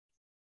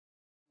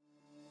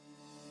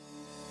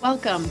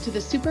Welcome to the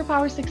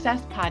Superpower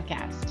Success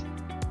Podcast.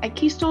 At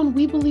Keystone,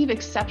 we believe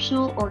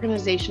exceptional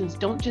organizations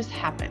don't just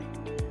happen.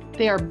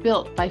 They are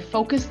built by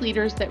focused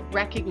leaders that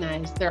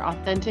recognize their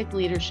authentic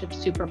leadership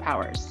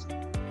superpowers.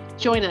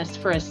 Join us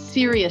for a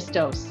serious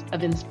dose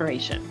of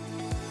inspiration.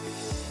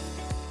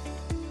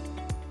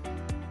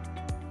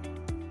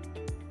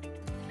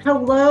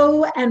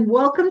 Hello and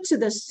welcome to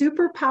the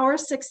Superpower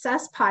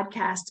Success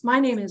Podcast. My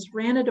name is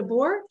Rana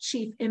DeBoer,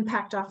 Chief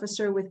Impact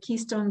Officer with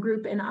Keystone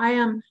Group, and I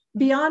am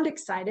beyond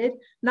excited,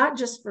 not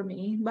just for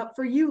me, but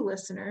for you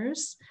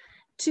listeners,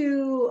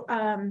 to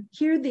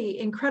hear the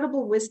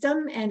incredible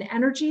wisdom and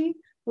energy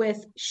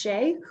with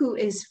Shay, who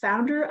is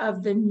founder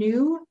of the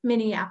New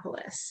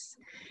Minneapolis,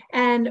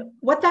 and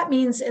what that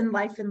means in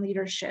life and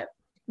leadership.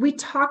 We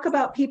talk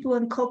about people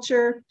and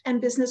culture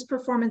and business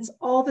performance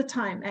all the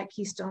time at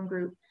Keystone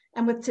Group.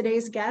 And with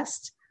today's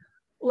guest,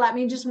 let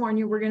me just warn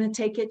you, we're going to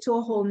take it to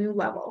a whole new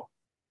level.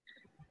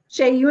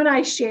 Shay, you and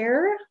I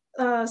share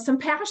some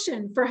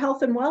passion for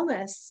health and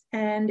wellness,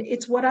 and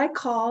it's what I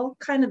call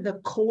kind of the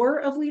core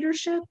of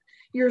leadership,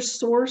 your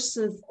source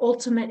of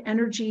ultimate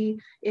energy.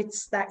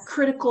 It's that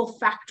critical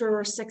factor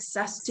or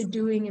success to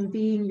doing and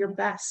being your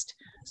best.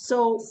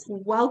 So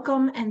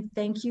welcome and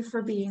thank you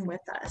for being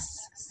with us.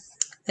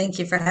 Thank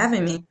you for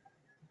having me.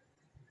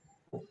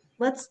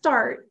 Let's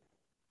start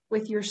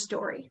with your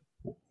story.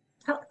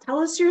 Tell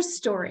us your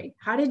story.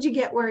 How did you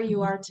get where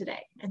you are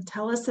today? And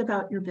tell us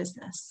about your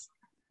business.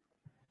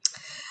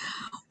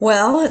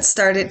 Well, it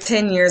started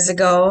 10 years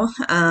ago,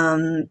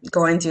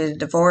 going through a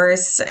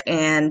divorce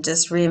and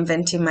just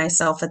reinventing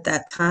myself at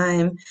that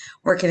time,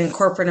 working in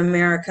corporate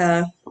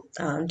America,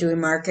 doing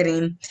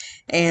marketing.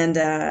 And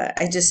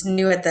I just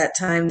knew at that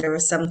time there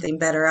was something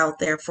better out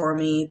there for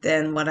me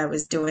than what I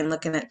was doing,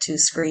 looking at two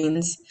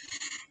screens.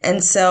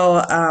 And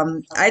so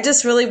I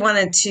just really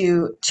wanted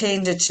to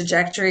change the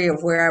trajectory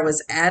of where I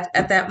was at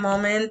that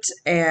moment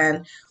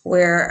and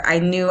where I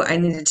knew I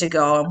needed to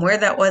go. And where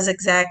that was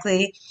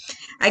exactly,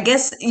 I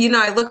guess,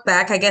 I look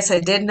back, I guess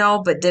I did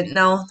know, but didn't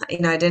know. I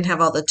didn't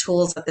have all the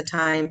tools at the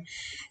time.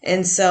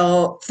 And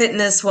so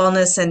fitness,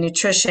 wellness, and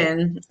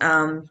nutrition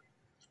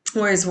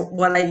was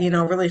what I,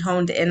 really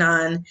honed in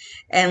on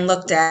and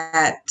looked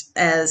at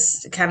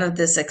as kind of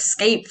this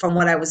escape from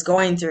what I was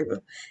going through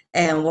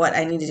and what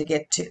I needed to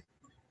get to.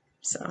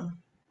 So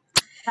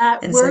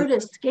that word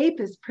escape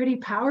is pretty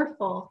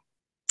powerful.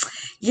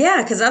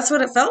 Yeah, because that's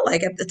what it felt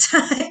like at the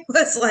time. It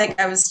was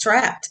like I was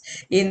trapped,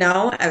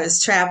 I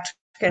was trapped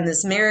in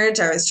this marriage,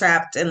 I was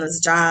trapped in this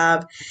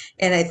job.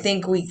 And I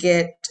think we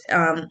get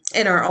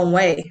in our own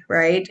way,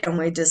 right? And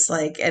we just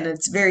and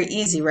it's very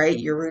easy, right?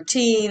 Your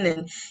routine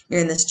and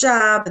you're in this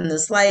job and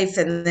this life.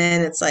 And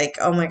then it's like,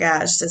 oh my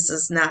gosh, this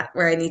is not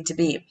where I need to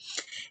be.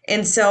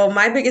 And so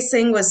my biggest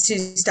thing was to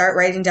start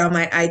writing down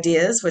my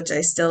ideas, which I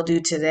still do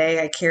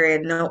today. I carry a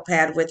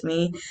notepad with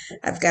me.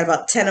 I've got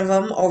about 10 of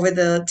them over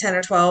the 10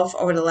 or 12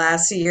 over the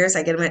last few years.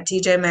 I get them at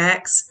TJ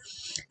Maxx.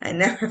 I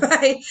never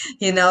buy,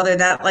 they're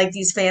not like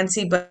these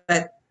fancy,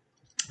 but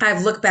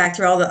I've looked back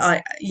through all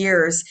the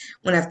years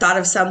when I've thought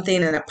of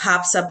something and it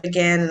pops up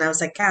again. And I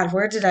was like, God,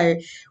 where did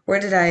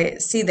I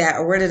see that?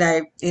 Or where did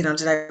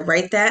did I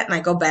write that? And I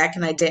go back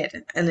and I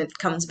did, and it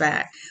comes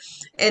back.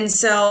 And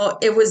so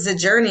it was the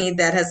journey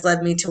that has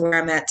led me to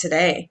where I'm at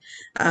today.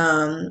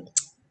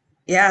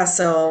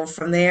 So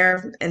from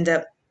there, end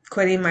up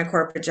quitting my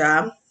corporate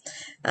job,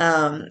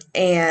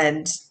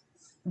 and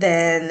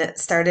then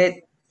started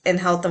in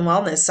health and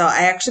wellness. So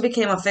I actually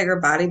became a figure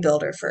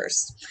bodybuilder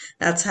first.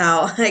 That's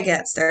how I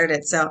got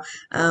started. So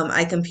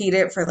I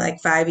competed for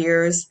like 5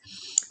 years.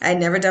 I'd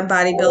never done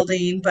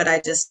bodybuilding, but I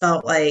just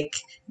felt like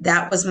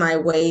that was my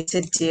way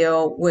to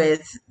deal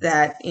with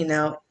that,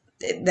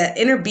 that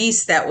inner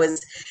beast that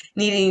was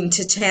needing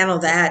to channel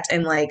that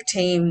and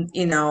tame,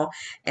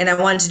 and I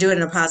wanted to do it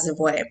in a positive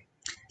way.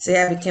 So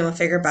I became a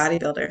figure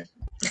bodybuilder.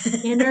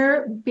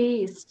 Inner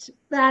beast.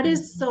 That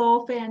is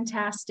so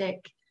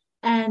fantastic.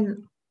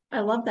 And I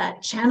love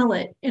that. Channel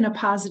it in a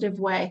positive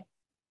way.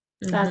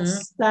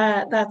 That's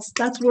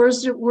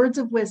words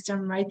of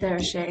wisdom right there,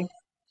 Shay.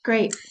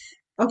 Great.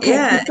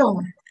 Okay, keep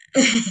going.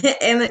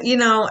 And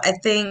I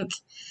think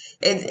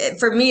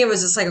for me it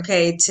was just like,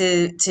 okay,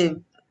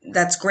 to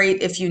that's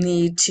great if you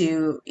need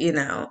to,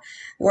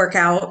 work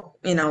out,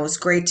 it's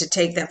great to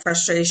take that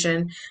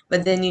frustration,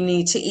 but then you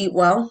need to eat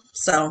well.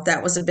 So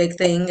that was a big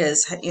thing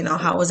is,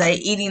 how was I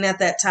eating at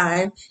that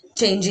time,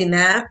 changing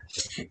that.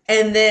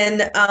 And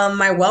then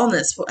my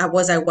wellness,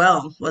 was I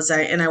well?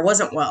 And I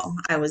wasn't well.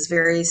 I was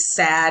very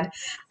sad.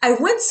 I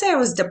wouldn't say I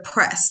was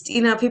depressed.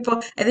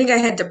 I think I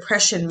had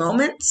depression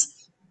moments.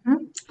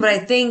 But I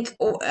think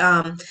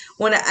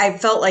when I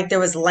felt like there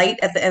was light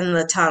at the end of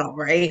the tunnel,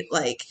 right?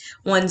 Like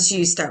once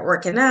you start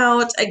working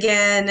out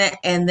again,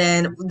 and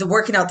then the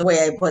working out the way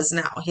I was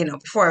now,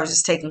 before I was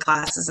just taking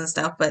classes and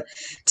stuff, but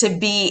to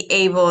be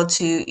able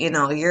to,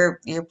 you're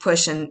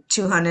pushing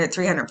 200,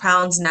 300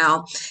 pounds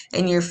now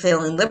and you're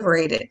feeling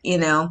liberated,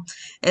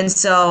 And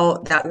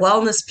so that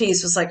wellness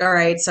piece was like, all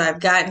right, so I've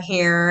gotten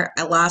here,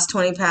 I lost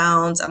 20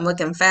 pounds, I'm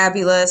looking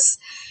fabulous.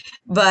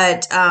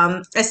 but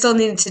I still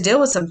needed to deal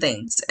with some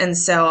things. And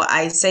so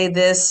I say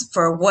this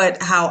for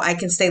how I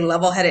can stay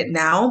level headed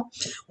now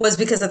was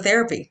because of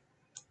therapy.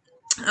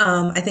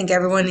 I think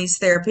everyone needs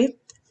therapy,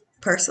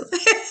 personally.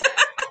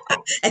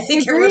 I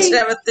think everyone should Agree.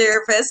 have a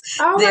therapist.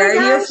 Oh my They're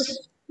your gosh.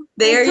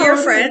 they I are your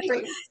totally friend.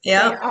 agree. They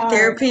Yeah, are.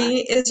 therapy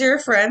is your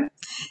friend.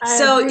 I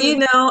So, agree.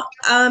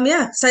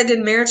 yeah. So I did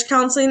marriage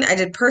counseling, I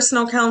did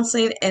personal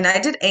counseling, and I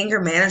did anger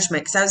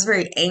management because I was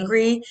very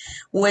angry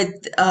with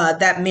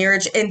that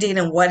marriage ending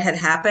and what had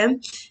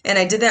happened. And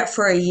I did that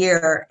for a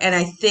year. And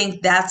I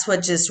think that's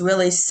what just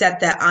really set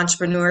that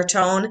entrepreneur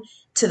tone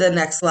to the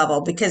next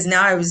level because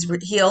now I was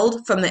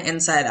healed from the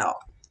inside out.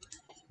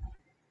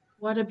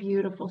 What a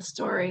beautiful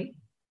story.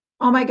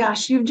 Oh my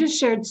gosh, you've just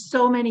shared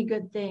so many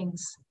good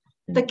things.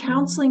 The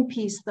counseling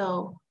piece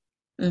though,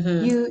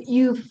 Hmm.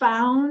 you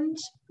found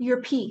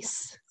your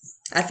peace.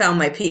 I found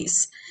my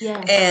peace.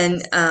 Yes.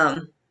 And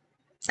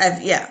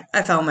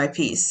I found my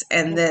peace.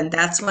 And then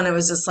that's when it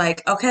was just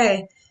like,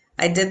 okay,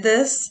 I did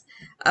this.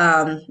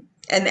 Um,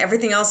 and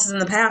everything else is in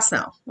the past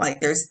now.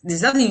 Like there's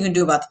nothing you can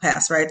do about the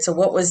past, right? So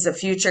what was the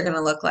future going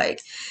to look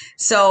like?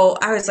 So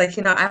I was like,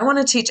 I want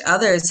to teach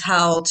others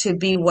how to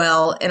be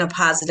well in a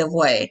positive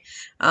way.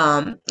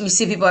 You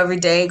see people every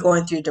day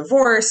going through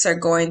divorce or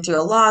going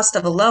through a loss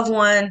of a loved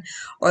one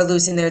or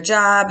losing their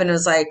job. And it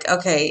was like,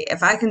 okay,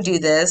 if I can do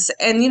this,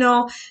 and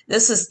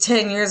this is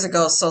 10 years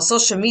ago, so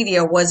social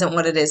media wasn't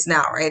what it is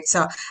now, right?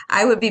 So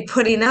I would be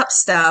putting up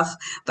stuff,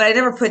 but I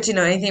never put,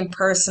 anything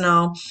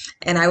personal.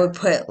 And I would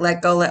put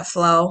let go, let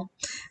flow.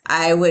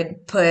 I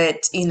would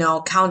put,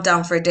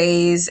 countdown for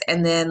days.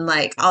 And then,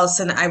 like, all of a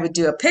sudden I would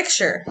do a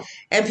picture.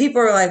 And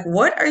people were like,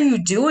 what are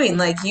you doing?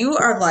 Like, you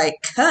are like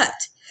cut.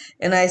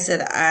 And I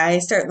said, I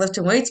started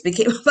lifting weights,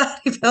 became a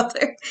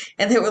bodybuilder.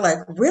 And they were like,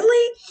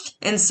 really?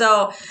 And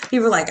so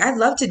people were like, I'd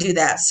love to do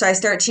that. So I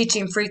started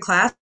teaching free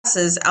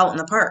classes out in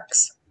the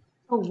parks.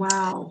 Oh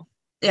wow.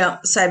 Yeah,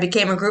 so I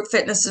became a group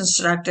fitness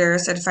instructor,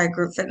 certified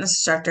group fitness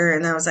instructor,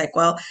 and I was like,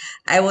 well,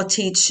 I will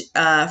teach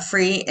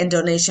free and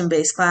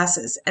donation-based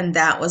classes, and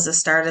that was the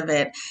start of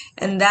it.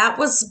 And that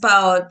was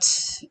about,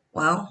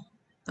 well,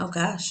 oh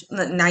gosh,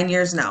 9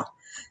 years now.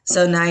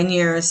 So 9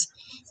 years,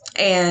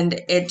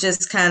 and it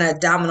just kind of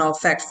domino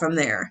effect from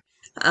there.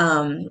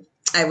 Um,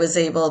 I was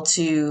able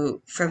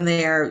to, from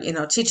there,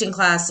 teaching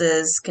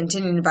classes,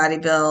 continuing to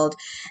bodybuild,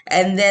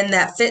 and then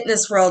that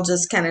fitness world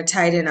just kind of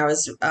tied in. I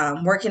was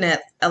working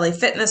at LA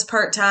Fitness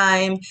part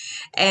time,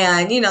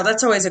 and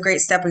that's always a great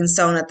stepping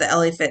stone at the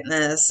LA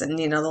Fitness and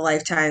the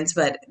lifetimes.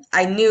 But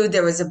I knew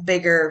there was a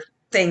bigger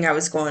thing I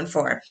was going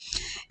for.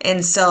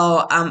 And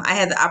so I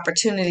had the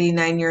opportunity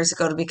 9 years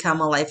ago to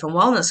become a life and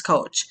wellness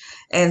coach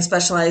and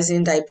specializing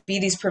in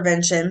diabetes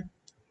prevention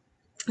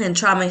and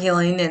trauma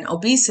healing and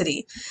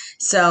obesity.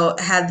 So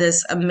had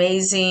this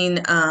amazing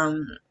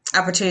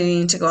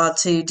opportunity to go out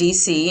to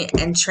DC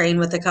and train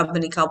with a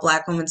company called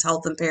Black Women's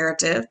Health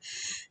Imperative.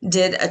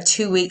 Did a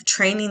 2-week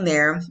training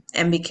there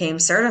and became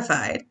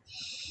certified.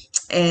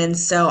 And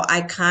so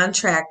I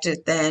contracted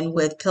then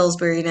with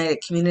Pillsbury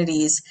United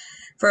Communities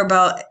for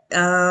about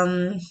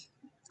 8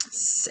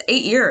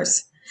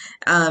 years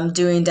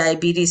doing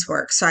diabetes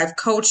work. So I've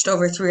coached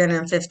over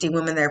 350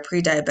 women that are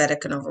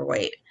pre-diabetic and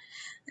overweight,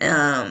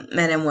 men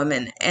and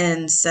women.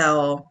 And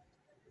so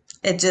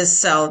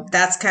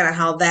that's kind of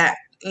how that,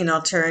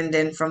 turned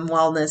in from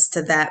wellness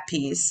to that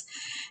piece.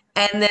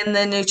 And then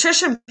the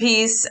nutrition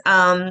piece,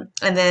 and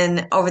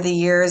then over the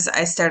years,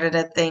 I started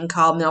a thing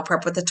called Meal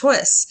Prep with a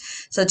Twist.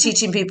 So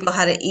teaching people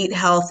how to eat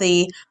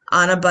healthy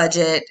on a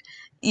budget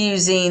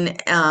using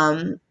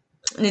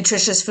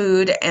nutritious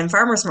food and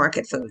farmers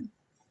market food.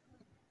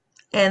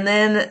 And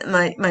then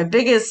my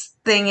biggest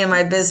thing in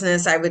my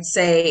business, I would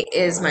say,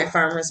 is my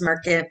farmers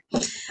market.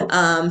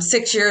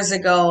 6 years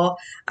ago,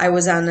 I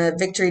was on the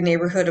Victory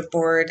Neighborhood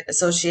Board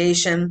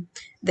Association.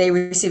 They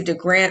received a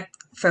grant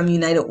from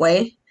United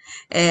Way,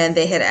 and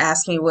they had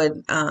asked me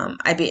would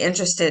I be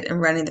interested in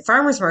running the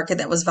farmers market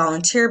that was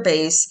volunteer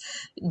based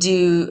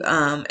in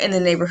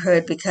the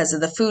neighborhood because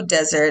of the food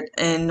desert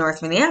in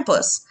North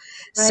Minneapolis.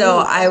 So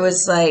Right. I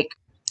was like,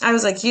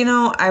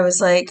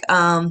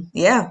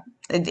 yeah.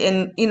 And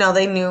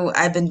they knew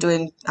I've been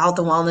doing health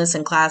and wellness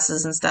and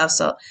classes and stuff.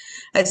 So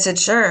I said,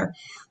 sure.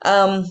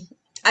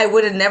 I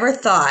would have never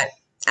thought,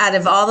 out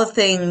of all the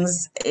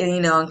things,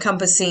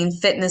 encompassing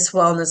fitness,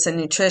 wellness, and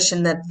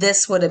nutrition, that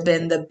this would have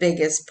been the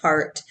biggest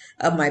part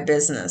of my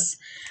business.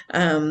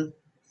 So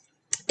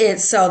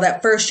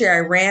that first year I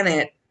ran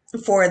it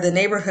for the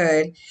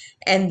neighborhood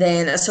and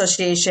then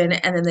association,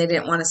 and then they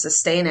didn't want to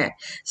sustain it.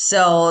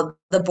 So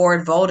the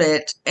board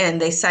voted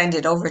and they signed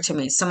it over to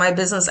me. So my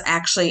business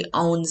actually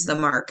owns the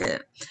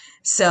market.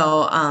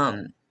 So,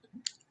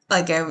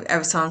 like I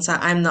was telling Sam,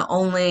 I'm the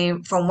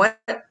only, from what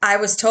I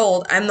was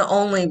told, I'm the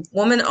only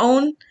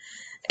woman-owned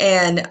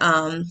and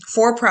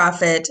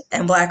for-profit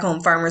and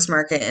Black-owned farmers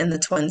market in the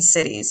Twin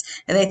Cities,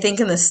 and I think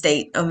in the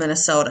state of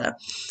Minnesota.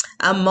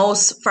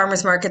 Most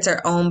farmers markets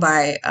are owned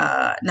by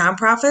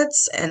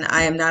nonprofits, and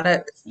I am not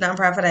a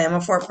nonprofit. I am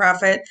a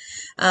for-profit,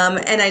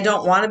 and I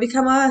don't want to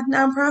become a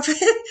nonprofit.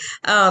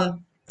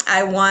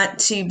 I want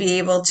to be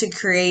able to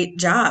create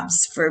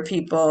jobs for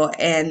people,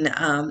 and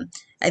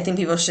I think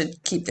people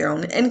should keep their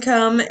own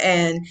income,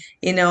 and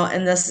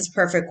and this is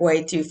perfect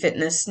way through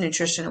fitness,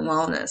 nutrition, and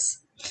wellness.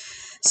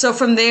 So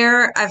from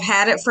there, I've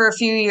had it for a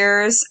few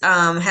years,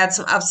 had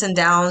some ups and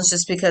downs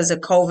just because of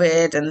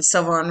COVID and the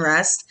civil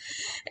unrest.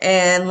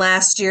 And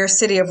last year,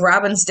 City of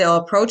Robbinsdale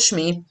approached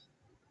me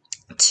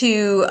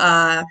to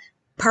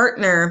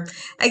partner.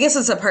 I guess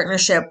it's a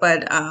partnership,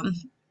 but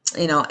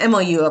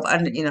MOU of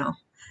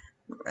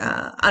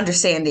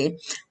understanding.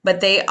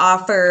 But they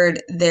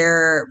offered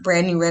their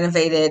brand new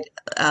renovated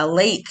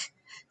lake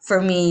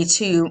for me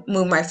to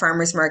move my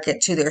farmers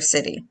market to their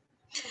city.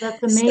 That's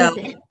So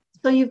amazing.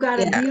 So you've got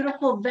a yeah.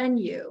 beautiful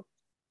venue.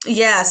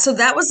 Yeah, so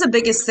that was the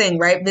biggest thing,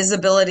 right?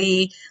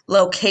 Visibility,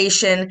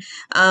 location.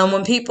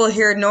 When people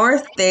hear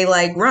north, they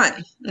like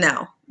run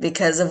now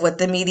because of what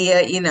the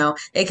media,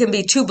 it can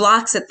be 2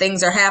 blocks that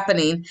things are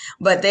happening,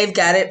 but they've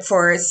got it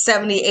for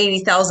 70,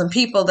 80,000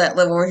 people that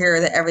live over here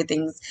that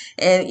everything's,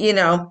 and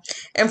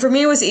for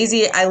me, it was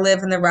easy. I live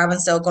in the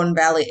Robbinsdale Golden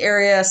Valley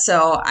area.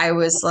 So I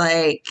was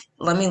like,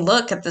 let me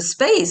look at the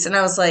space. And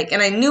I was like,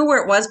 and I knew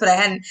where it was, but I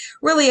hadn't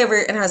really ever,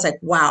 and I was like,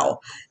 wow,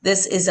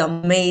 this is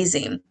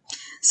amazing.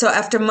 So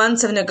after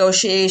months of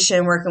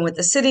negotiation, working with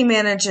the city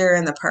manager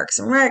and the Parks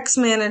and Recs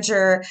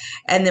manager,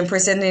 and then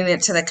presenting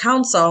it to the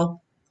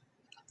council,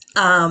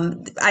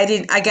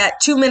 I got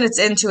 2 minutes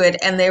into it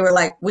and they were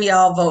like, we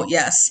all vote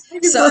yes.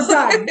 So We're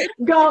done.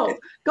 Go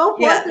forth.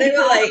 yeah, they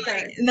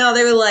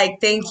were like,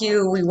 thank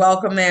you. We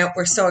welcome it.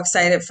 We're so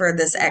excited for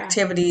this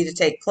activity to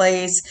take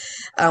place.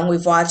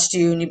 We've watched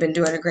you and you've been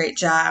doing a great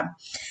job.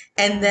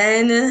 And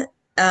then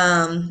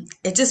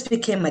it just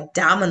became a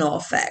domino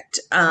effect.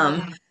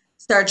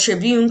 Star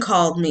Tribune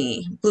called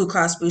me, Blue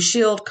Cross Blue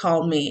Shield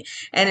called me,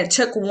 and it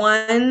took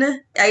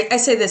I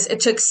say this,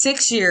 it took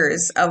 6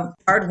 years of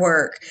hard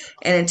work,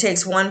 and it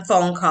takes one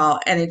phone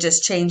call, and it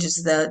just changes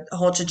the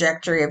whole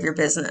trajectory of your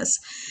business.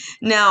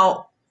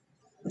 Now,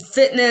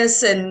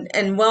 fitness and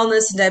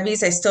wellness and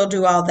diabetes, I still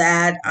do all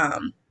that,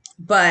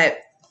 but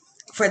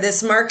for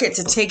this market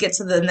to take it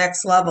to the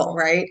next level,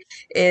 right,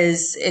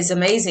 is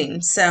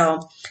amazing. So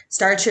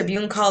Star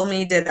Tribune called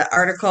me, did an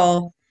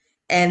article,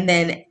 and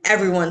then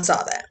everyone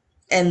saw that.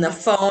 And the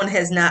phone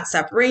has not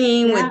stopped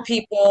ringing with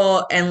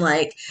people. And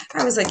like,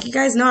 I was like, you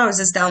guys know I was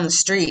just down the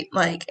street,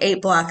 like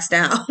 8 blocks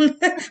down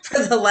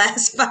for the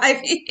last 5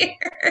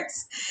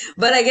 years.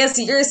 But I guess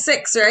year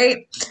 6,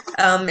 right?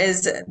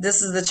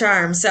 This is the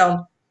charm.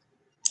 So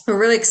we're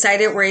really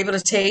excited. We're able to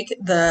take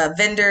the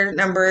vendor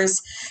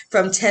numbers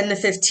from 10 to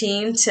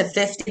 15 to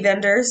 50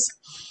 vendors.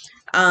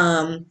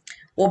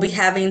 We'll be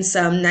having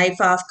some knife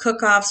off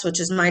cook-offs, which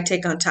is my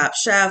take on Top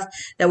Chef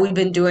that we've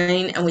been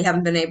doing, and we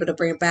haven't been able to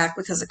bring it back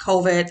because of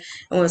COVID. And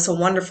we have some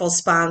wonderful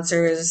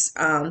sponsors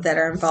that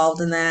are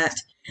involved in that.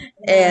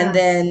 And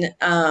then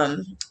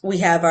we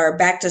have our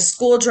back to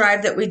school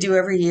drive that we do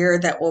every year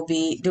that we'll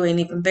be doing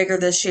even bigger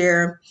this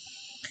year.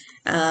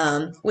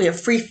 We have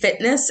free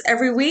fitness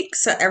every week.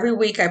 So every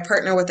week I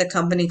partner with a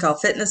company called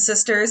Fitness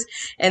Sisters,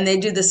 and they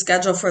do the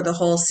schedule for the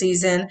whole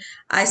season.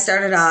 I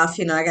started off,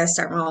 I got to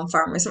start my own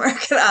farmer's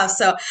market off.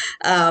 So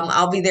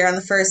I'll be there on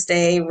the first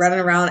day running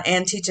around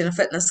and teaching a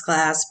fitness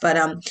class. But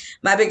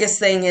my biggest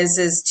thing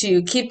is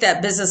to keep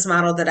that business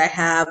model that I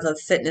have of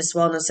fitness,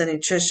 wellness, and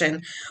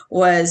nutrition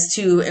was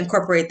to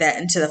incorporate that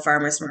into the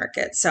farmer's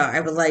market. So I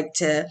would like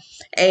to,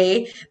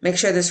 A, make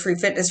sure there's free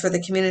fitness for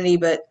the community,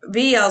 but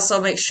B, also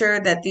make sure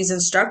that these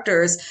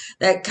instructors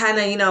that kind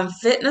of, in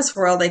fitness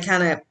world, they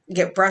kind of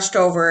get brushed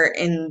over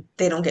and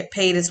they don't get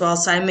paid as well.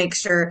 So I make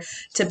sure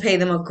to pay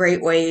them a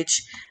great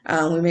wage.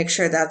 We make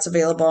sure that's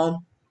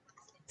available.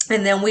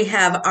 And then we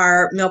have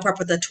our meal prep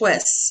with a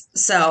twist.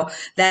 So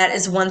that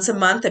is once a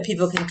month that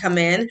people can come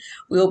in.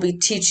 We will be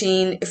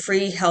teaching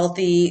free,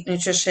 healthy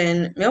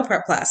nutrition meal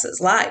prep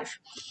classes live.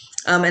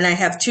 And I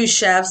have 2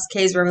 chefs,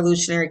 Kay's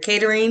Revolutionary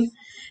Catering,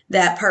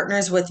 that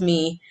partners with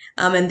me,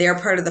 and they're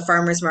part of the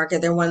farmers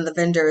market. They're one of the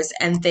vendors,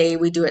 and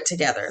we do it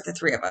together, the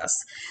 3 of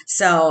us.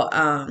 So,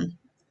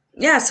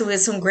 so we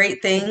have some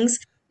great things.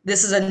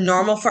 This is a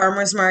normal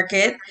farmers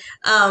market.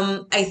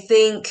 I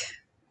think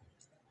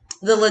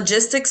the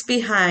logistics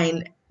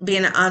behind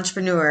being an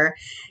entrepreneur,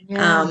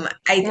 I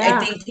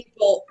think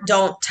people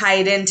don't tie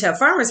it into a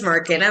farmers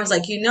market. And I was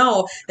like,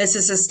 this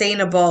is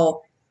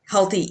sustainable,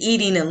 healthy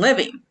eating and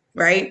living.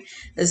 Right?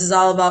 This is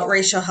all about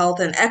racial health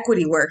and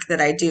equity work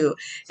that I do.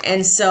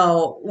 And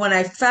so when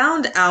I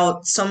found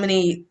out so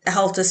many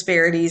health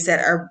disparities that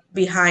are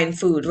behind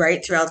food,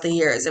 right, throughout the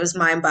years, it was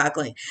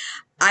mind-boggling.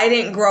 I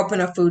didn't grow up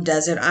in a food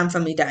desert. I'm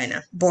from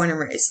Edina, born and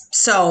raised.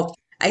 So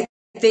I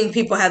think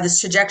people have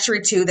this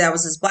trajectory too. That I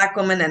was this Black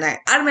woman, and I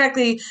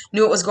automatically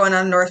knew what was going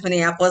on in North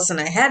Minneapolis, and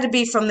I had to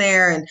be from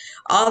there, and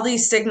all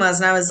these stigmas.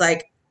 And I was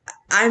like,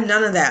 I'm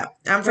none of that.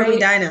 I'm from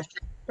Edina.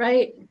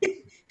 Right.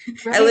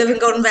 I live in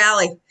Golden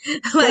Valley.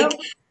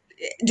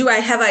 Do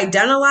have I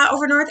done a lot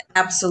over north?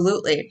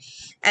 Absolutely.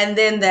 And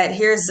then that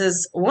here's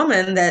this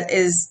woman that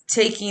is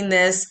taking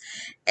this,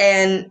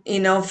 and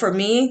for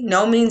me,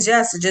 no means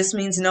yes. It just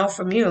means no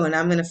from you, and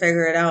I'm going to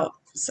figure it out.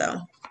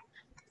 So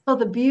So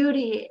the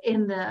beauty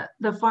in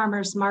the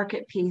farmers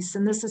market piece,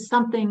 and this is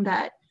something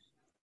that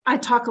I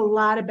talk a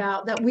lot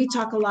about, that we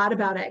talk a lot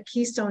about at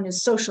Keystone,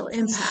 is social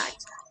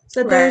impact.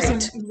 So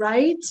there's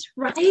Right.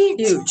 right.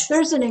 Huge.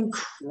 There's an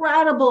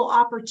incredible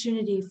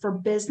opportunity for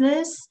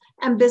business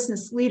and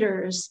business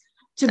leaders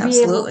to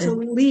be able to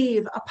Absolutely.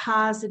 leave a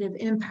positive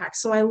impact.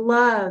 So I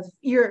love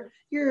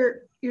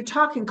you're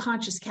talking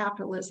conscious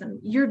capitalism.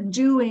 You're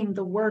doing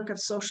the work of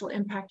social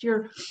impact.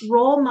 You're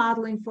role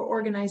modeling for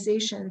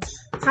organizations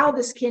how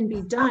this can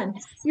be done.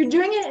 You're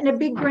doing it in a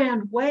big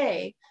grand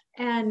way.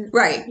 And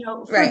Right.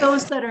 for Right.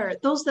 those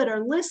that are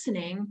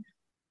listening,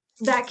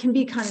 that can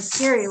be kind of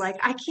scary. Like,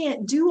 I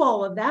can't do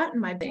all of that in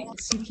my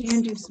business. You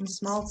can do some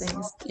small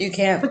things, You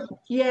can.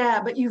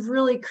 but you've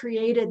really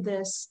created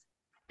this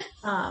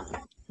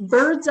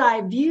bird's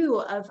eye view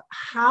of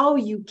how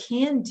you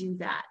can do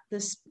that.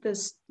 This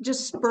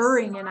just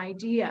spurring an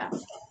idea.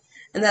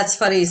 And that's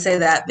funny you say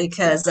that,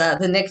 because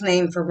the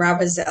nickname for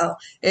Robbinsdale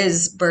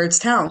is Bird's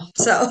Town.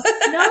 So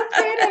No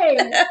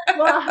kidding.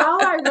 Well, how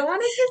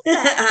ironic is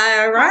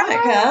that? ironic,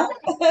 huh?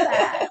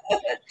 That.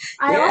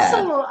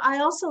 Yeah. I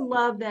also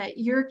love that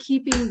you're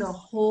keeping the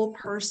whole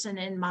person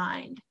in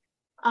mind.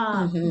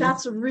 Hmm.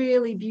 That's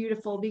really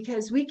beautiful,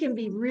 because we can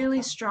be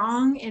really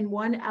strong in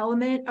one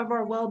element of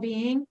our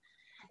well-being,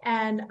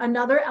 and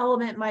another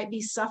element might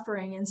be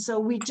suffering. And so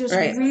we just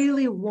Right.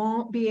 really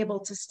won't be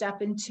able to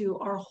step into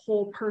our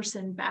whole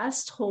person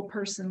whole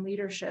person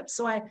leadership.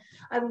 So I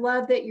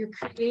love that you're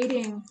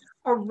creating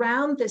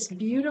around this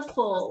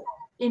beautiful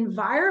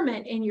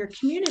environment in your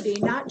community,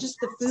 not just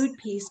the food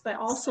piece, but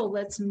also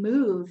let's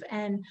move.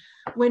 And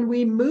when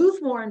we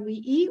move more and we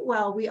eat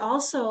well, we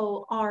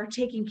also are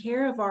taking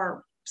care of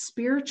our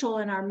spiritual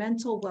and our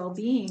mental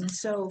well-being.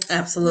 So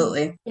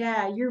Absolutely.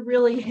 yeah, you're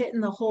really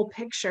hitting the whole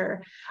picture.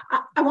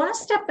 I want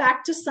to step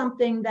back to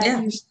something that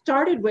Yeah. you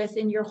started with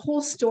in your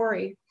whole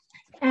story.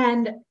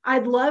 And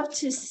I'd love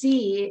to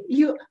see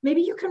you.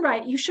 Maybe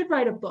you should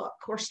write a book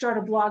or start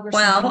a blog or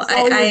something. Well, It's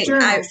all your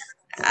journals.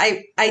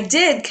 I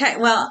did.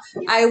 Well,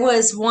 I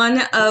was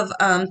one of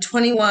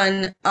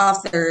 21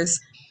 authors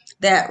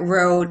that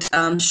wrote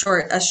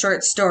a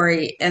short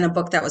story in a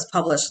book that was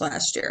published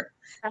last year.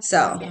 That's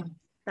So awesome.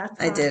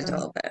 That's I did a awesome.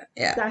 little bit.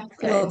 Yeah,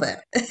 That's a little good.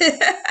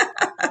 bit.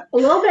 A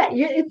little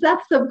bit.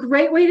 That's a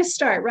great way to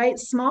start, right?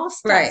 Small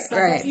Right, steps. I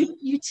bet right,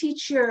 you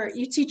teach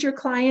your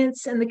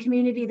clients and the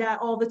community that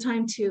all the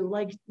time too.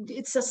 Like,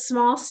 it's a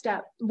small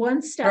step,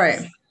 one step.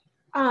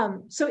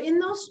 right. So in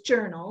those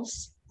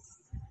journals,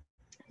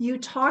 you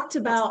talked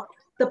about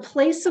the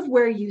place of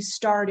where you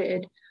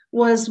started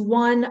was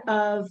one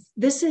of,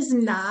 this is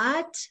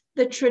not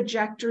the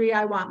trajectory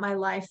I want my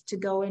life to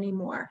go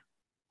anymore.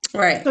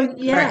 Right, So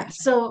yeah,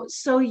 right.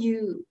 so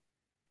you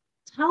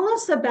tell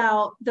us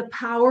about the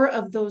power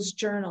of those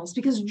journals,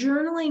 because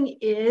journaling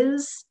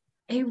is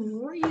a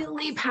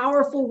really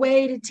powerful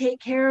way to take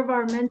care of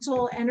our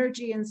mental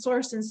energy and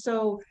source. And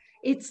so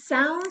it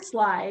sounds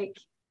like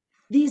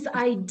these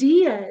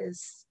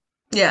ideas,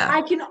 Yeah.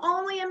 I can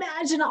only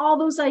imagine all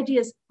those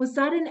ideas. Was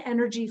that an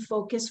energy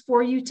focus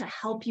for you to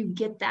help you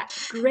get that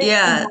grit and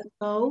Yeah. that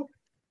flow?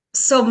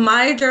 So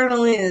my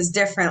journaling is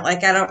different.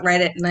 Like, I don't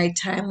write at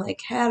nighttime, like,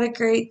 had a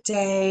great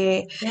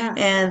day Yeah.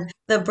 and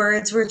the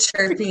birds were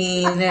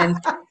chirping and,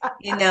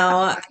 you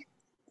know,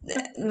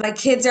 my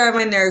kids are on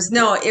my nerves.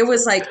 No, it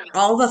was like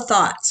all the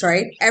thoughts,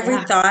 right? Every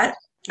Yeah. thought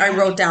I Yeah.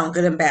 wrote down,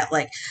 good and bad.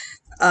 Like,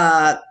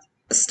 uh,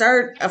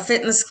 start a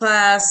fitness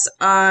class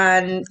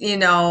on,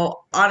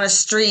 on a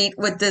street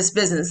with this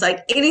business.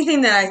 Like,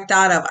 anything that I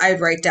thought of, I'd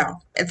write down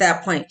at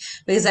that point,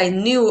 because I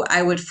knew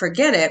I would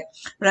forget it.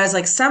 But I was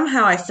like,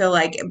 somehow I feel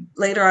like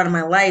later on in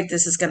my life,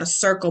 this is going to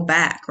circle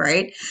back,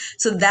 right?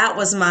 So that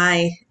was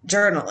my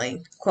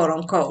journaling, quote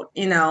unquote,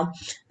 and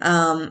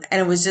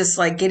it was just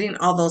like getting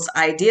all those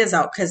ideas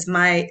out, because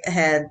my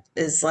head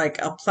is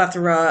like a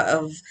plethora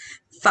of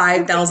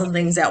 5,000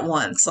 things at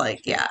once.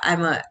 Like, yeah,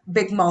 I'm a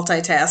big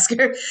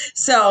multitasker.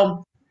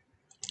 So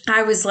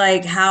I was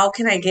like, how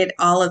can I get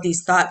all of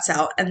these thoughts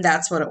out? And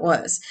that's what it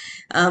was.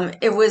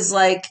 It was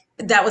like,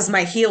 that was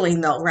my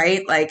healing though,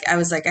 right? Like, I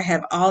was like, I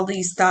have all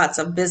these thoughts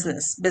of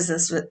business,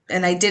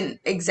 and I didn't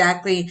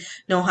exactly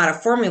know how to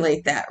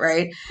formulate that,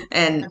 right?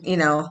 And,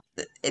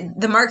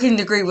 the marketing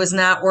degree was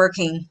not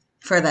working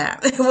for that.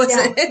 It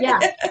wasn't.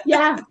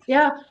 Yeah.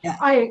 Yeah.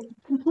 I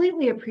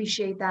completely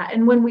appreciate that.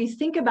 And when we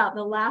think about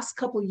the last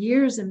couple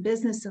years in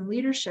business and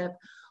leadership,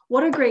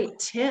 what a great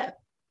tip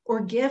or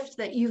gift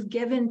that you've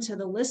given to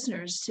the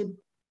listeners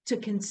to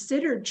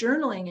consider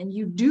journaling. And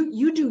you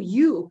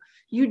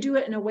do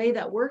it in a way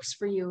that works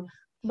for you.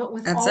 But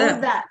with That's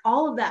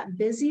all of that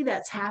busy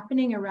that's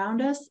happening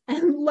around us,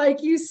 and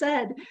like you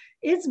said,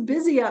 it's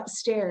busy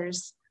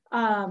upstairs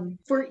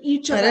for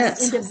each of it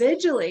us is.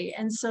 individually.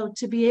 And so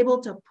to be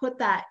able to put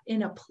that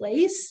in a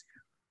place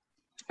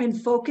and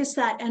focus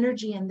that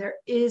energy, and there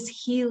is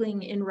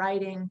healing in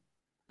writing.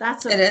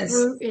 That's It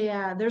is.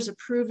 there's a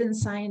proven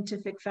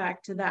scientific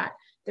fact to that.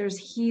 There's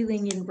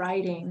healing in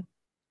writing.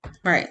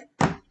 Right.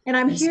 And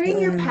I'm There's hearing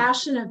your healing.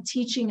 passion of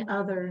teaching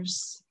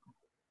others.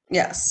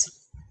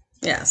 Yes.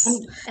 Yes.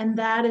 And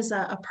that is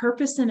a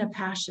purpose and a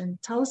passion.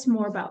 Tell us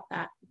more about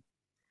that.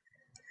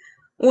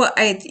 Well,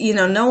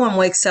 no one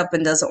wakes up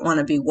and doesn't want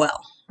to be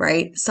well,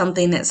 right?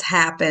 Something that's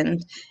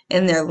happened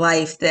in their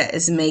life that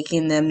is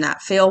making them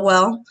not feel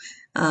well,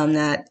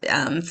 not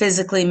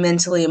physically,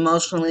 mentally,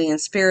 emotionally, and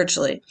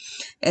spiritually.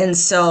 And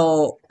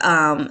so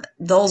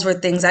those were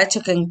things I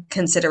took in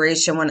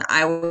consideration when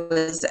I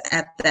was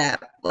at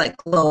that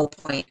like low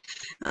point.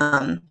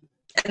 And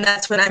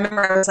that's when I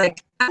remember I was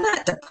like, I'm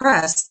not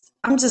depressed.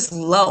 I'm just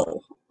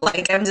low.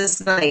 Like, I'm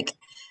just like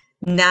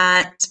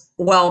not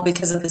well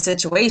because of the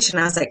situation.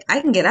 I was like,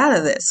 I can get out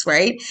of this,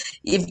 right?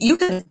 If you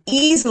can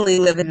easily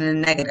live in a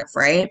negative,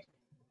 right?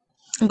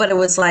 But it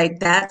was like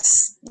that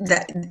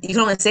you can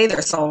only stay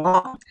there so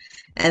long.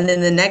 And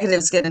then the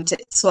negative's going to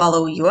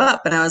swallow you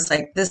up. And I was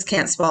like, this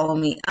can't swallow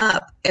me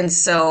up. And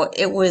so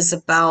it was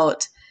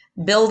about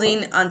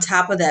building on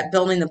top of that,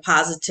 building the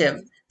positive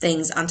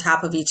things on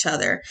top of each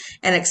other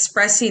and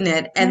expressing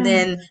it, and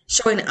then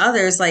showing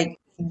others like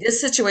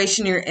this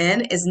situation you're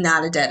in is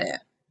not a dead end.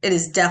 It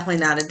is definitely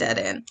not a dead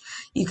end.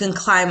 You can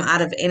climb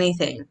out of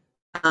anything.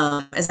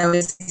 As I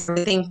always say, is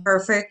everything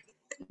perfect?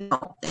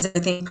 No. Is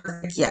everything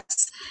perfect?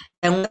 Yes.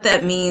 And what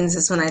that means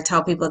is when I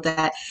tell people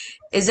that,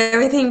 is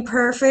everything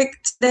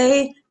perfect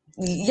today?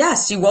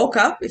 Yes, you woke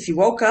up. If you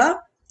woke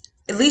up,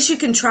 at least you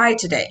can try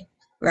today,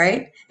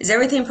 right? Is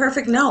everything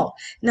perfect? No.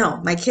 No,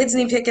 my kids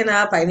need picking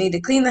up. I need to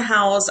clean the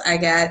house. I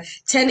got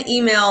 10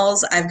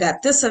 emails. I've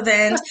got this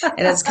event,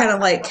 and it's kind of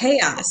like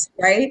chaos,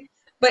 right?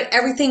 But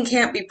everything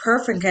can't be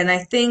perfect. And I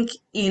think,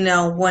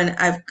 when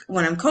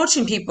I'm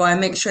coaching people, I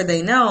make sure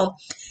they know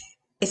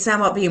it's not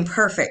about being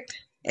perfect.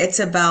 It's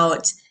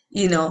about,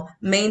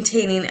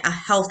 maintaining a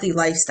healthy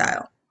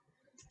lifestyle.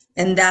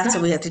 And that's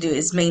what we have to do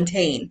is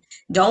maintain.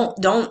 Don't,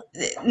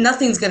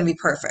 nothing's going to be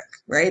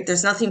perfect, right?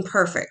 There's nothing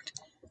perfect.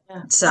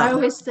 Yeah. So I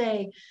always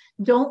say,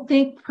 don't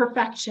think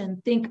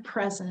perfection, think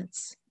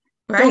presence.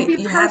 right, Don't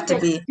be you perfect,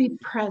 have to be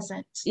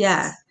present.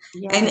 yeah.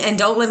 And Yes.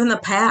 don't live in the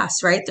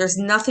past, right? There's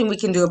nothing we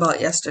can do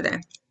about yesterday.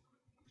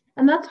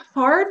 And that's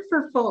hard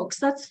for folks.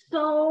 That's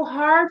so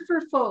hard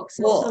for folks.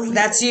 And Well, so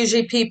that's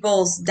usually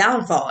people's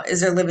downfall is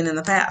they're living in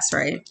the past,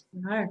 right?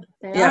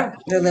 they Yeah, are.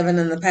 they're living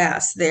in the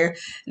past.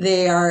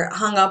 They are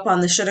hung up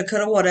on the shoulda,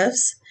 coulda,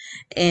 wouldas.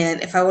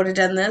 And if I would have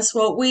done this,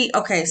 well,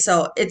 okay,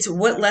 so it's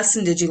what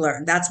lesson did you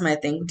learn? That's my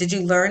thing. Did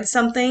you learn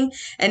something?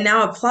 And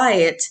now apply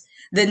it,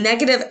 the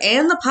negative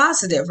and the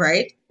positive,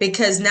 right?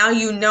 Because now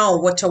you know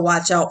what to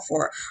watch out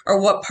for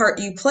or what part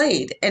you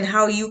played and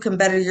how you can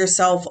better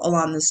yourself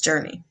along this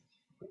journey.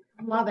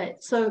 Love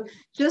it. So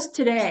just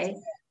today,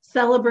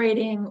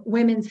 celebrating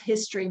Women's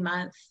History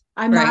Month,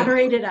 I Right.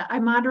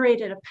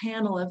 moderated a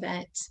panel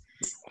event.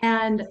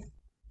 And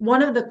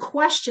one of the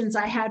questions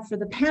I had for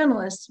the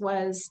panelists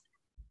was,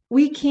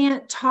 we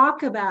can't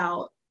talk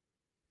about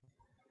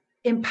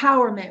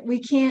empowerment. We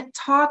can't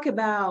talk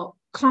about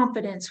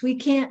confidence. We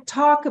can't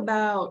talk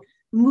about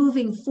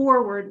moving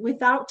forward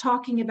without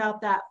talking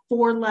about that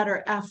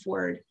 4-letter F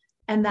word,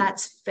 and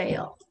that's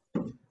fail.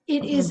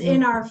 It is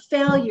in our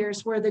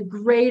failures where the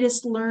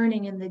greatest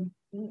learning and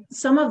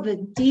some of the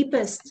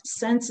deepest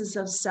senses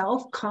of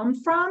self come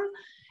from.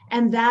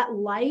 And that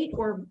light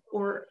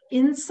or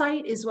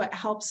insight is what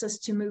helps us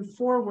to move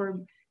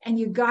forward. And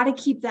you got to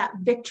keep that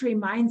victory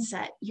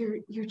mindset.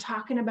 You're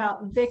talking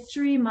about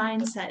victory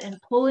mindset and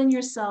pulling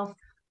yourself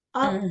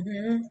up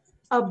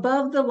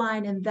above the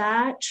line. And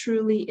that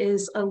truly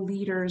is a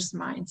leader's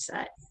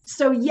mindset.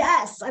 So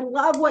yes, I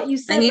love what you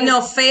said.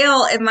 And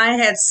fail in my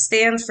head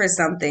stands for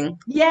something.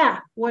 Yeah.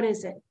 What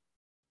is it?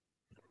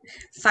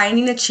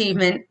 Finding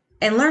achievement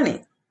and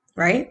learning,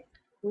 right?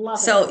 Love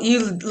so it.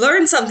 You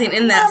learn something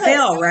in that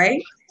fail,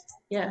 right?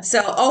 Yeah.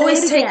 So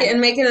always take it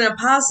and make it in a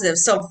positive.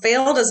 So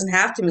fail doesn't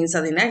have to mean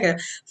something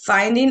negative.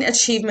 Finding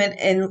achievement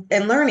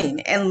and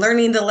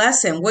learning the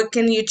lesson. What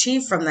can you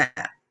achieve from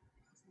that?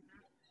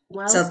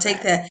 Well so said.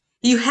 Take that.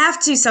 You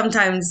have to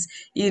sometimes,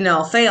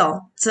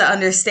 fail to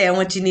understand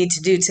what you need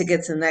to do to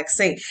get to the next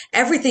thing.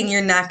 Everything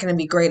you're not going to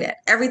be great at.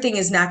 Everything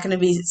is not going to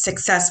be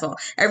successful.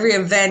 Every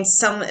event,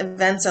 some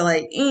events are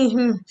like,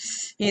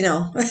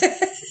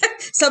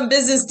 some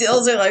business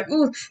deals are like,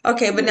 ooh,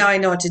 okay, but now I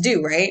know what to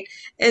do, right?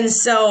 And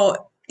so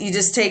you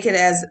just take it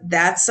as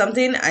that's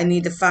something I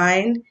need to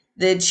find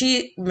the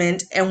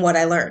achievement and what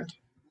I learned.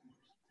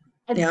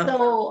 And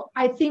so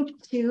I think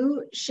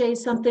too, Shay,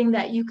 something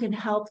that you can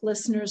help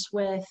listeners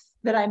with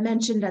that I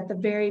mentioned at the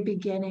very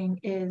beginning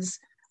is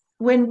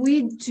when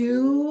we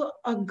do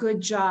a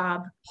good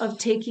job of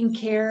taking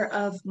care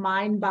of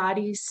mind,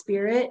 body,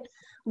 spirit,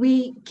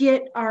 we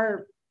get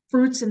our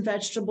fruits and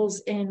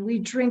vegetables in, we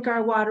drink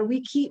our water,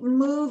 we keep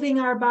moving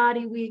our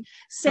body, we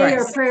say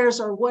our prayers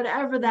or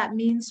whatever that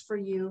means for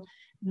you.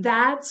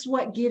 That's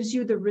what gives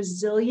you the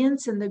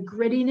resilience and the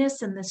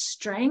grittiness and the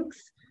strength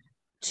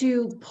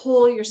to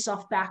pull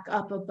yourself back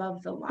up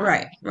above the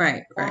line.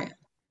 Right.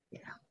 Yeah.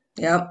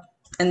 Yep.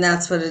 And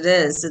that's what it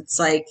is. It's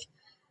like,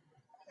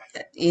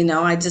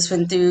 I just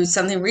went through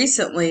something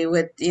recently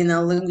with,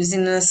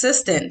 losing an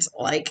assistant,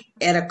 like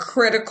at a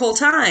critical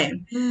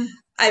time.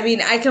 I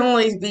mean, I can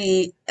only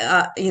be,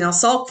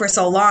 sulk for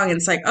so long. And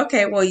it's like,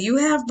 okay, well, you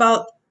have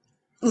about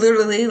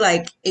literally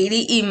like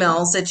 80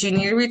 emails that you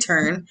need to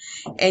return,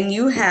 and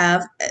you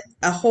have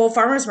a whole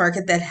farmers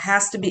market that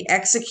has to be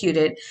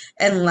executed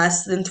in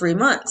less than 3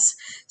 months.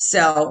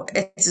 So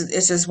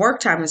it's just work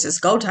time. It's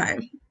just go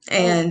time.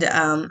 And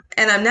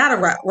I'm not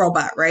a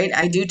robot, right?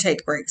 I do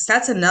take breaks.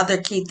 That's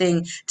another key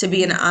thing to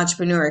be an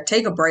entrepreneur.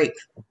 Take a break.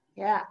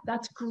 Yeah,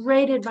 that's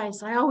great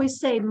advice. I always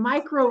say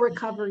micro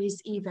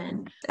recoveries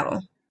even. Oh.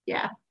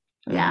 Yeah.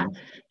 Mm-hmm. Yeah.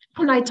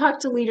 And I talk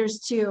to leaders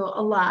too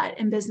a lot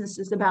in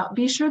businesses about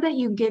be sure that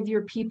you give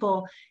your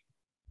people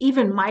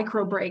even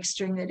micro breaks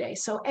during the day.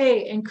 So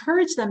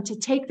encourage them to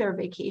take their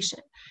vacation.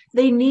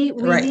 We need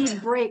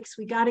breaks.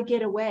 We got to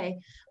get away,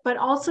 but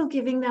also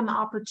giving them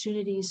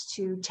opportunities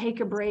to take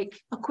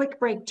a quick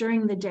break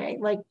during the day.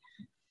 Like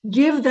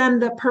give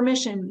them the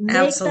permission,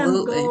 make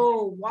them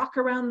go walk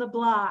around the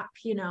block,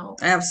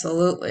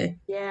 Absolutely.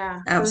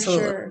 Yeah,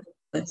 absolutely. For sure.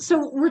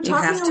 So we're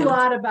talking a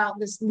lot about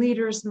this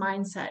leader's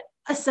mindset.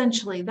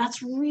 Essentially,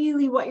 that's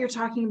really what you're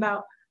talking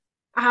about.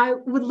 I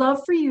would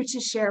love for you to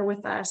share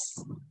with us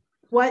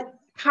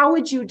how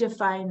would you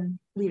define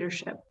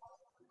leadership?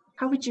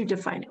 How would you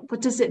define it? What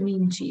does it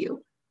mean to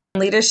you?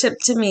 Leadership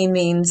to me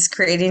means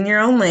creating your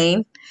own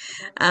lane,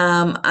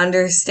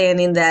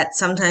 understanding that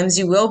sometimes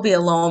you will be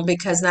alone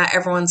because not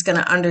everyone's going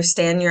to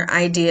understand your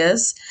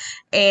ideas,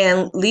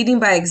 and leading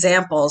by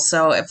example.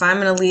 So if I'm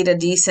going to lead a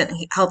decent,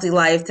 healthy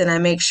life, then I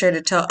make sure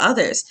to tell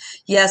others,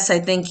 yes, I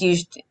think you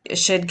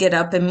should get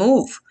up and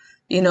move.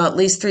 At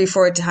least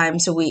 3-4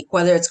 times a week,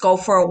 whether it's go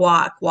for a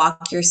walk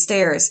your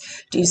stairs,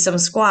 do some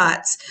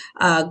squats,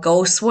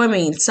 go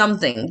swimming,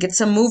 something, get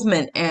some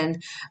movement,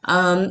 and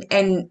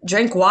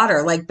drink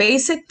water, like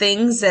basic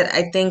things that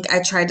I think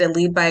I try to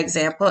lead by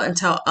example and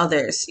tell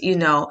others,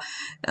 and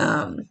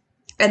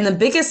the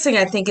biggest thing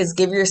I think is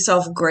give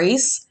yourself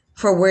grace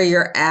for where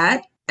you're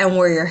at and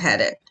where you're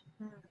headed.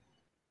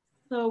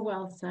 So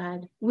well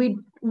said. We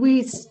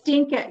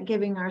stink at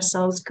giving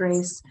ourselves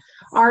grace.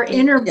 Our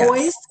inner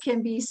voice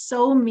can be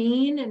so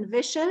mean and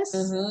vicious.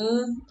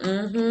 Mm-hmm.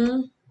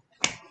 Mm-hmm.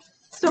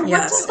 So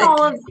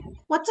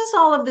what does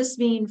all of this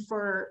mean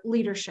for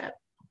leadership?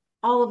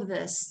 All of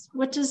this.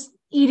 What does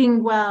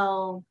eating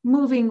well,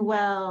 moving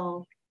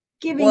well,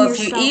 giving yourself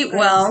if you eat grace?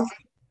 well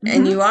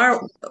and you are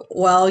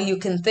well, you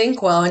can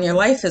think well and your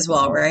life is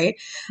well, right?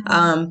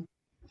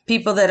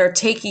 People that are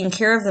taking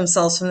care of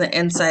themselves from the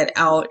inside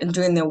out and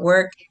doing their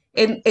work,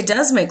 it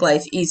does make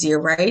life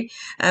easier, right?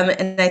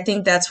 And I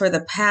think that's where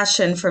the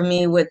passion for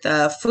me with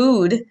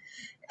food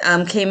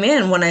came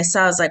in when I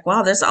saw, I was like,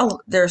 wow,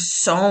 there's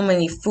so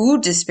many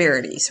food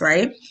disparities,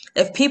 right?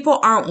 If people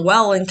aren't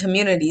well in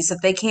communities,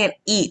 if they can't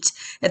eat,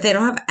 if they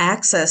don't have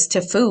access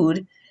to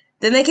food,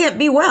 then they can't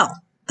be well.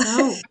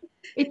 No,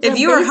 if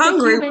you are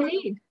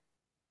hungry,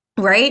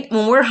 right?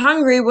 When we're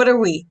hungry, what do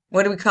we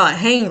call it?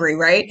 Hangry,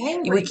 right?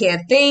 We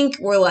can't think.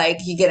 We're like,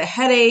 you get a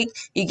headache,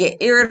 you get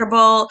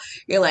irritable.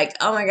 You're like,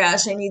 oh my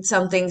gosh, I need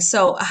something.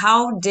 So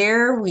how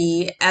dare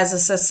we as a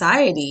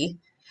society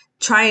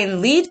try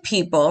and lead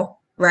people,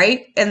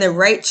 right, in the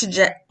right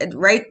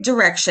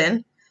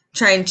direction,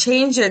 try and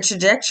change their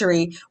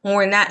trajectory when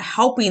we're not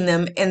helping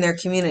them in their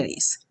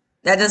communities?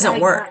 That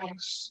doesn't work.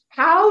 Gosh.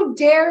 How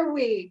dare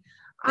we?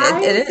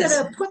 I'm going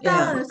to put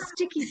that on a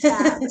sticky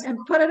tab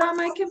and put it on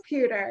my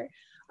computer.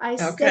 I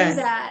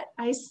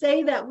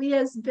say that we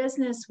as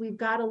business, we've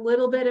got a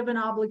little bit of an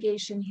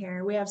obligation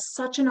here. We have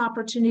such an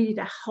opportunity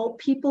to help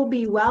people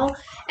be well.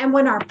 And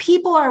when our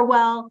people are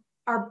well,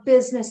 our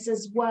business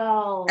is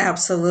well.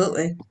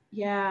 Absolutely.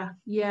 Yeah.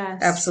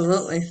 Yes.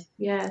 Absolutely.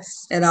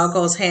 Yes. It all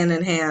goes hand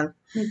in hand.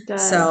 It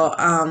does. So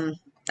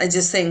I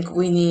just think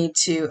we need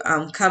to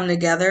come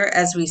together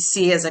as we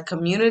see as a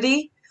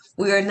community.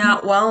 We are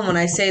not well. And when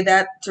I say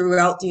that,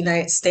 throughout the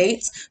United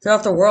States,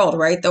 throughout the world,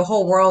 right? The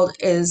whole world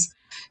it's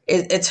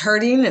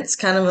hurting. It's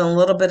kind of a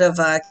little bit of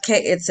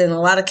it's in a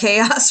lot of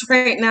chaos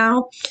right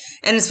now.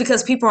 And it's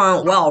because people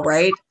aren't well,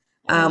 right?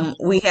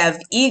 We have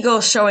ego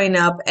showing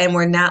up and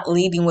we're not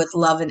leading with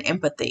love and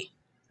empathy.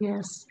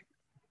 Yes.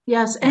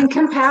 Yes. And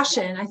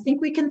compassion. I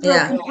think we can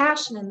throw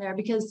compassion in there,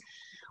 because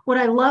what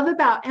I love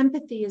about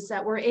empathy is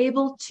that we're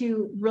able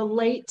to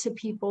relate to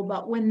people.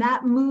 But when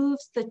that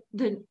moves, the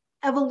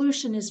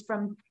evolution is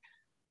from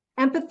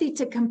empathy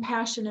to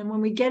compassion. And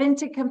when we get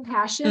into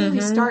compassion, we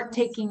start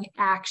taking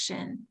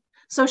action.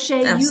 So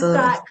Shay, you've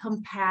got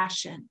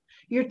compassion.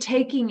 You're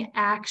taking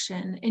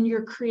action and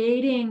you're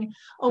creating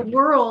a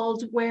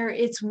world where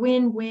it's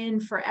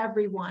win-win for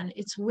everyone.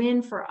 It's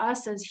win for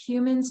us as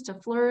humans to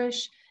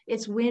flourish.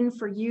 It's win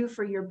for you,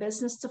 for your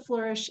business to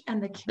flourish,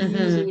 and the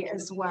community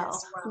as well.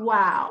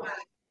 Wow.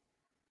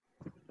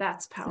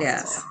 That's powerful.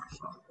 Yes.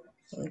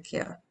 Thank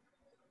you.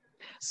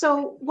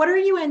 So what are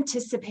you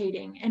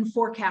anticipating and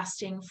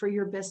forecasting for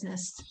your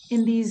business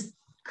in these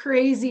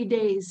crazy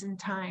days and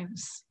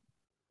times?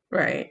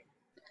 Right.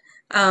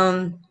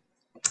 The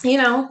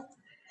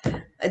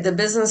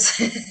business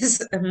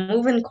is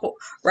moving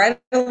right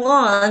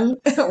along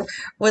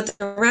with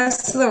the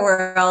rest of the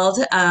world.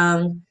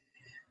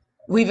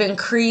 we've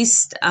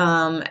increased,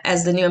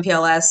 as the new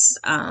MPLS,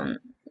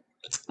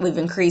 we've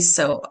increased,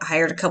 so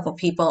hired a couple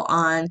people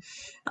on,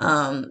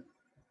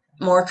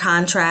 more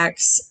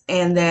contracts,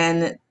 and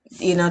then,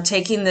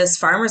 taking this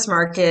farmers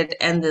market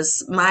and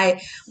this,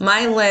 my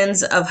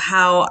lens of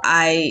how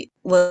I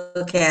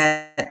look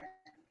at,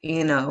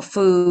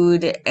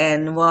 food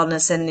and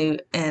wellness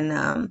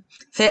and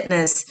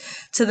fitness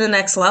to the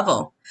next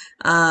level.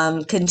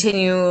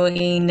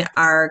 Continuing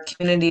our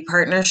community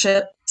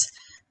partnerships,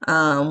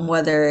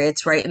 whether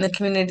it's right in the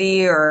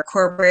community or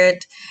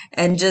corporate,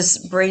 and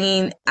just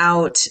bringing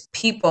out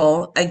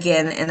people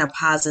again in a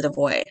positive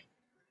way.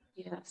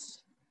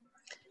 Yes.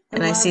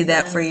 And I see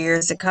that for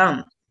years to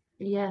come.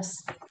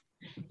 Yes.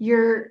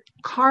 You're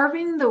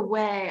carving the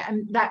way,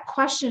 and that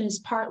question is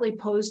partly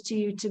posed to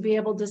you to be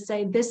able to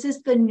say, this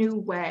is the new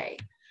way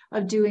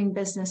of doing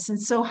business. And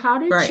so how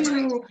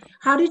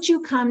did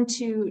you come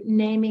to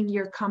naming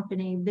your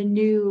company the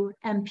new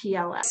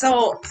MPLS?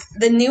 So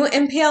the new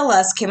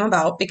MPLS came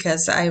about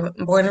because I'm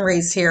born and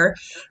raised here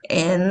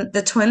in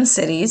the Twin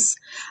Cities.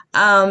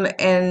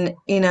 And,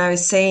 I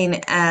was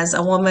saying, as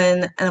a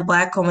woman and a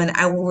Black woman,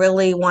 I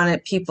really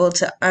wanted people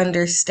to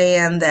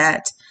understand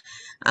that,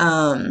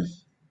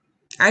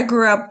 I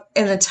grew up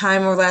in a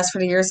time over the last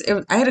 40 years.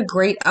 I had a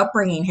great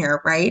upbringing here,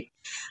 right?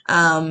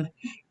 And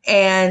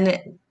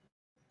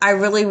I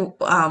really,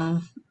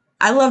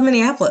 I love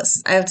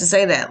Minneapolis. I have to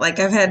say that. Like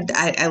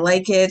I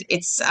like it.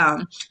 It's,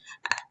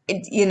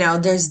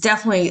 there's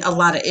definitely a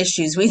lot of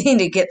issues we need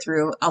to get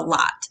through, a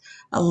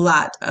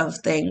lot of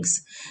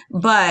things.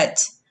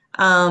 But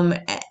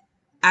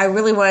I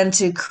really wanted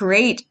to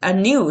create a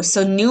new.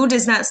 So new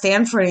does not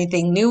stand for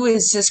anything. New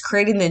is just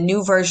creating the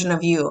new version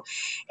of you.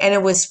 And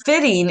it was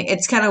fitting.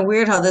 It's kind of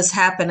weird how this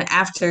happened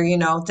after,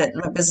 that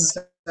my business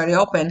was already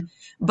open,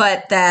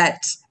 but that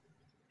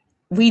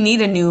we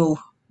need a new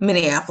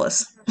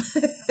Minneapolis.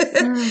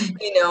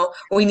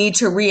 We need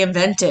to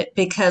reinvent it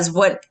because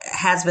what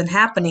has been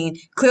happening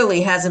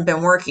clearly hasn't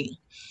been working.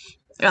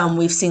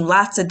 We've seen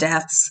lots of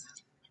deaths.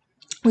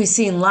 We've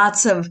seen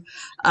lots of,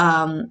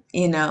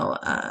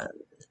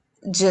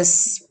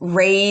 just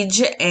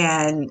rage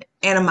and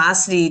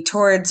animosity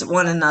towards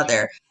one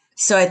another.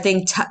 So I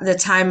think the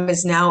time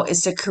is now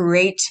is to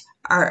create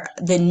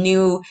the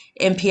new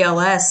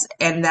MPLS,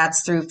 and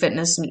that's through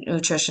fitness,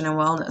 nutrition, and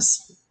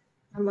wellness.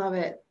 I love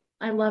it.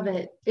 I love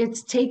it.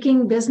 It's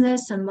taking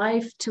business and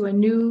life to a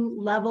new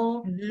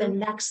level, the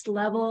next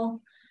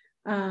level.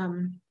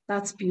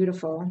 That's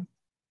beautiful.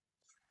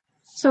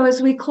 So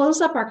as we close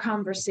up our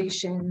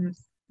conversation,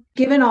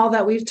 given all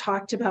that we've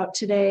talked about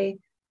today,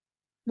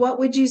 what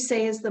would you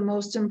say is the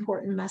most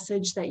important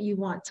message that you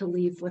want to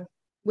leave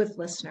with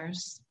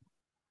listeners?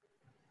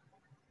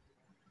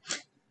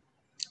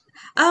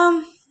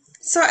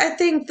 So I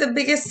think the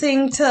biggest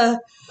thing to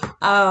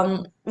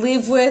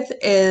leave with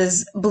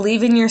is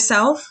believe in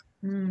yourself,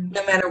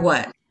 no matter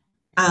what.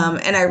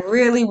 And I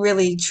really,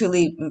 really,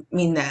 truly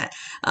mean that.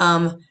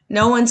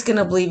 No one's going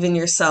to believe in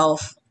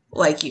yourself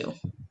like you.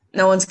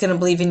 No one's going to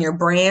believe in your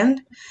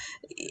brand.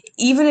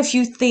 Even if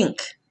you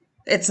think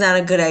it's not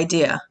a good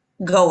idea,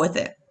 go with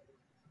it.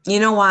 You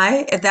know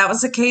why? If that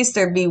was the case,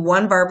 there'd be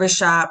one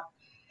barbershop,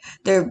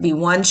 there'd be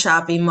one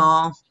shopping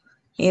mall,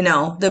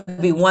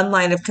 there'd be one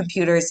line of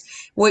computers.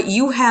 What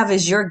you have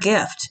is your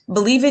gift.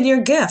 Believe in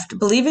your gift.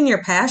 Believe in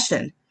your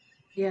passion.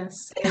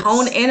 Yes. And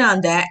hone in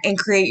on that and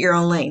create your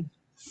own lane.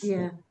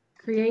 Yeah.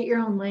 Create your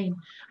own lane.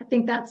 I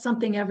think that's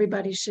something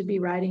everybody should be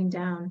writing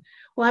down.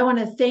 Well, I want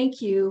to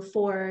thank you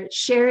for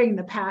sharing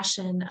the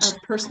passion of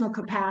personal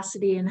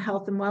capacity and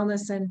health and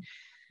wellness. And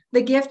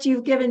the gift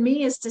you've given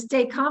me is to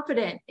stay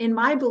confident in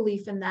my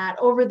belief in that.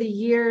 Over the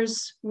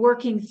years,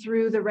 working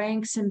through the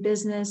ranks in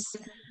business,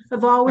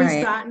 I've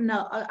always gotten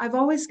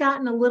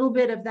a little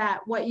bit of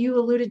that, what you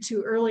alluded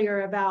to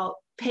earlier about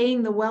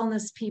paying the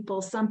wellness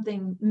people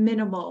something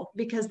minimal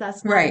because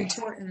that's not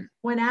important.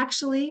 When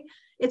actually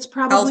it's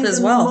probably health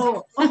as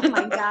well. Oh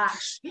my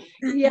gosh.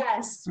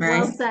 Yes.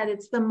 Well said.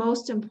 It's the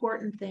most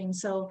important thing.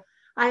 So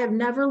I have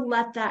never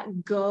let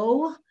that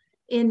go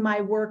in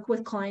my work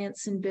with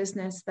clients in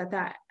business,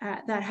 that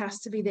has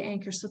to be the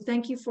anchor. So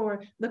thank you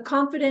for the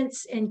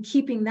confidence in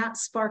keeping that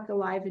spark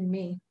alive in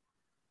me.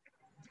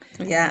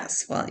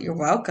 Yes. Well, you're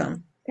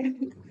welcome.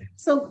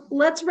 So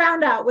let's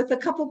round out with a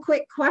couple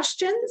quick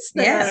questions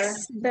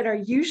that are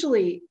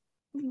usually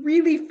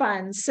really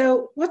fun.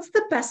 So what's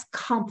the best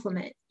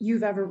compliment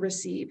you've ever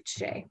received,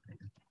 Shay?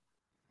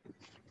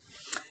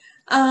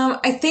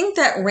 I think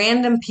that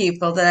random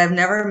people that I've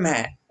never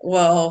met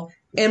will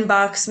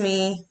inbox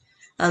me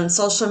on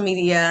social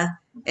media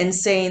and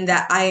saying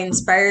that I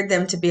inspired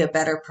them to be a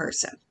better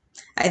person.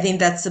 I think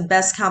that's the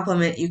best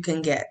compliment you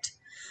can get.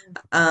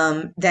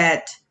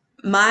 That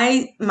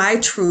my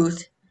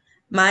truth,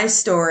 my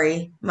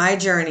story, my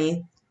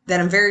journey that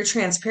I'm very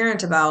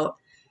transparent about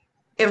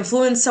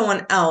influence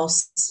someone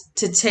else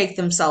to take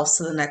themselves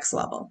to the next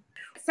level.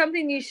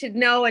 Something you should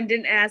know and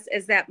didn't ask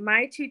is that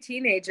my two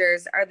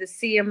teenagers are the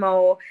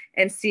CMO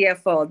and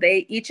CFO.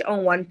 They each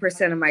own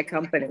 1% of my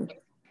company.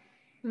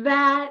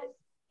 That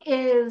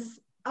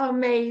is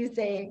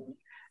amazing.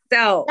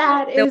 So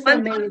that is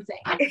amazing.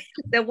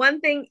 The one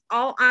thing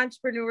all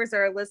entrepreneurs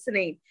are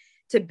listening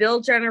to: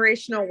 build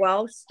generational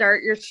wealth,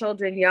 start your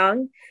children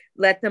young,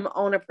 let them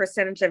own a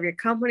percentage of your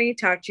company,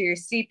 talk to your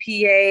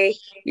CPA,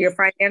 your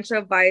financial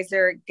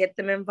advisor, get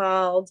them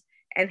involved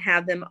and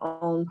have them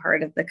own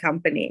part of the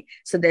company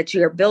so that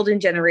you are building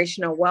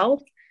generational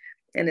wealth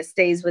and it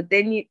stays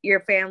within your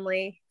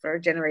family for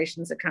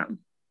generations to come.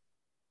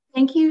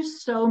 Thank you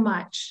so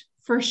much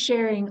for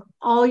sharing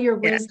all your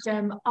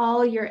wisdom,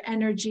 all your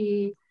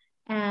energy,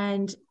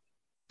 and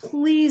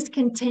please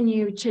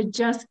continue to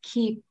just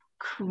keep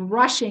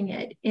crushing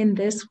it in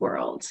this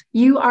world.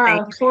 You are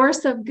a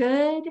force of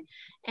good,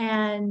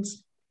 and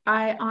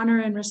I honor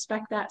and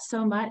respect that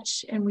so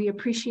much. And we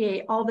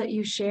appreciate all that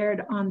you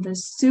shared on the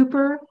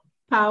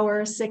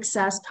Superpower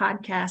Success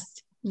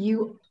podcast.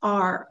 You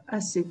are a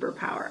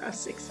superpower of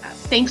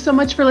success. Thanks so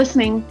much for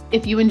listening.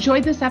 If you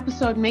enjoyed this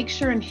episode, make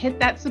sure and hit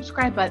that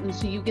subscribe button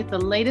so you get the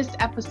latest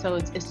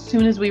episodes as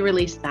soon as we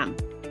release them.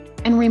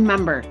 And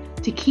remember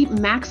to keep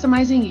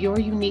maximizing your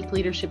unique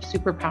leadership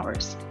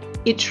superpowers.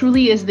 It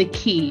truly is the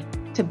key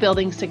to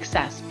building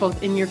success,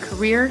 both in your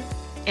career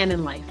and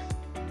in life.